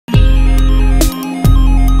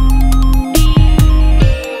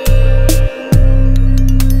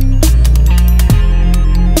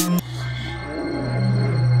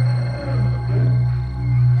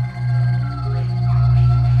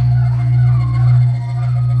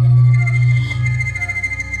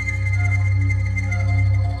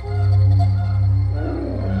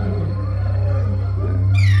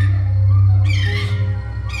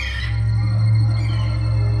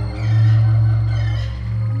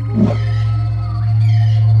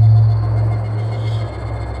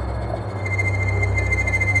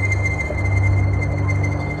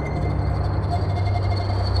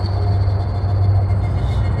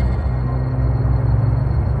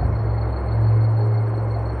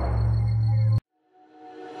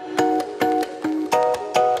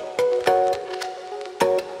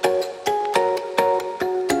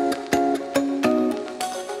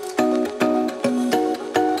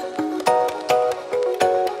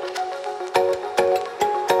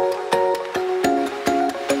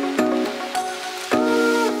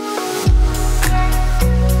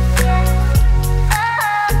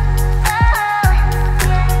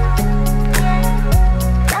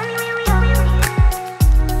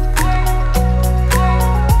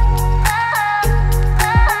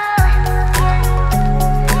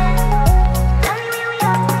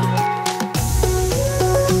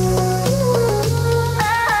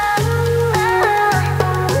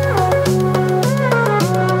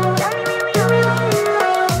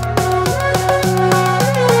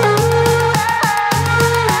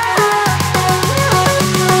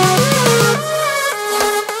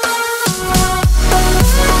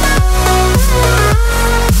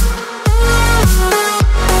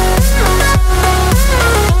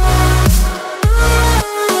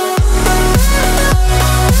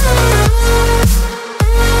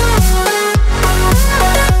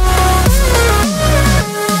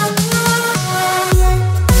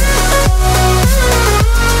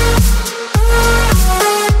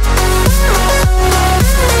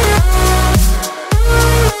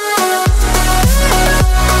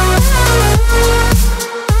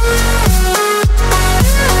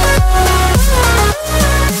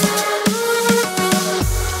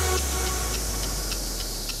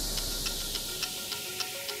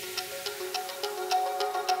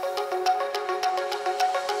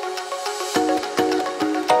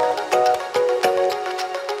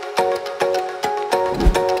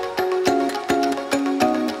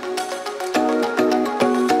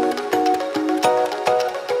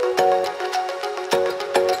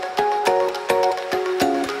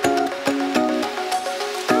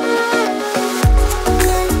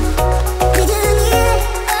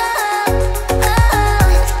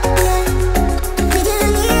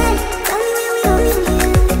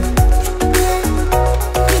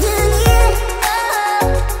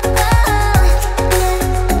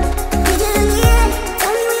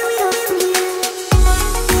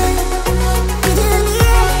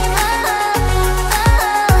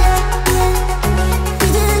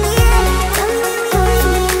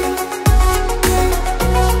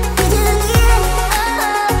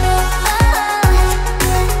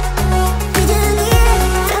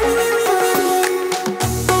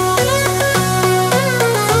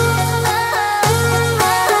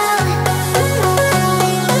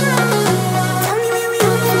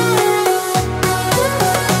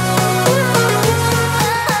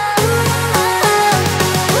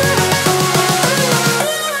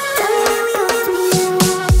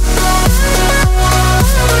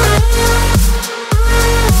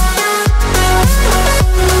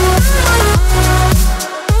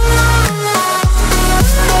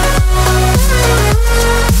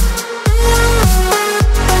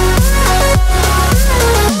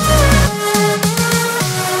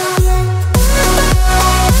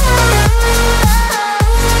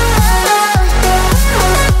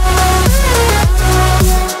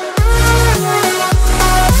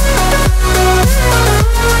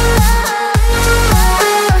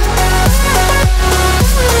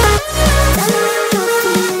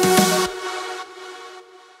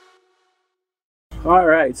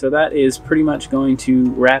Alright, so that is pretty much going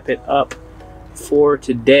to wrap it up for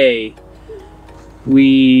today.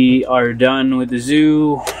 We are done with the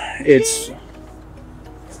zoo.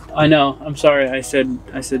 I know, I'm sorry, I said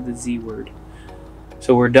the Z word.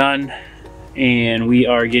 So we're done and we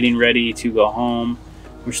are getting ready to go home.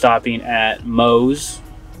 We're stopping at Moe's,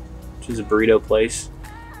 which is a burrito place,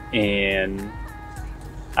 and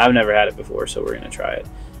I've never had it before, so we're gonna try it.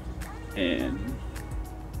 And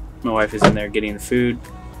my wife is in there getting the food.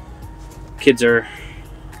 Kids are,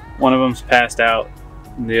 one of them's passed out,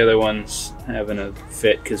 and the other one's having a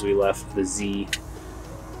fit because we left the Z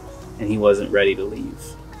and he wasn't ready to leave.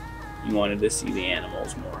 He wanted to see the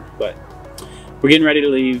animals more, but we're getting ready to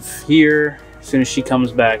leave here as soon as she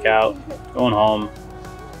comes back out. Going home,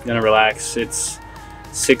 gonna relax. It's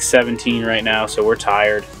 6:17 right now, so we're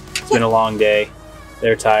tired. It's been a long day.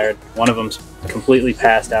 They're tired. One of them's completely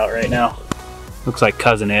passed out right now. Looks like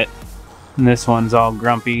Cousin It. And this one's all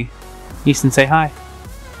grumpy. Easton, say hi.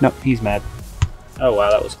 Nope, he's mad. Oh wow,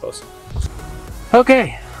 that was close.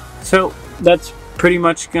 Okay, so that's pretty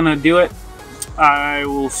much gonna do it. I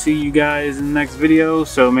will see you guys in the next video,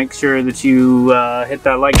 so make sure that you hit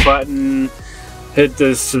that like button, hit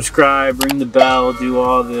the subscribe, ring the bell, do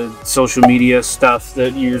all the social media stuff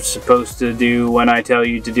that you're supposed to do when I tell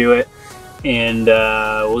you to do it. And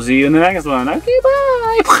we'll see you in the next one. Okay,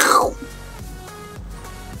 bye!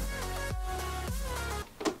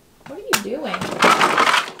 What are you doing?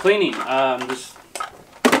 Cleaning. Just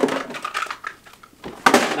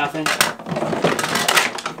nothing.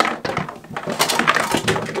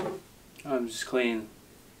 I'm just cleaning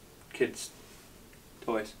kids'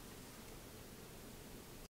 toys.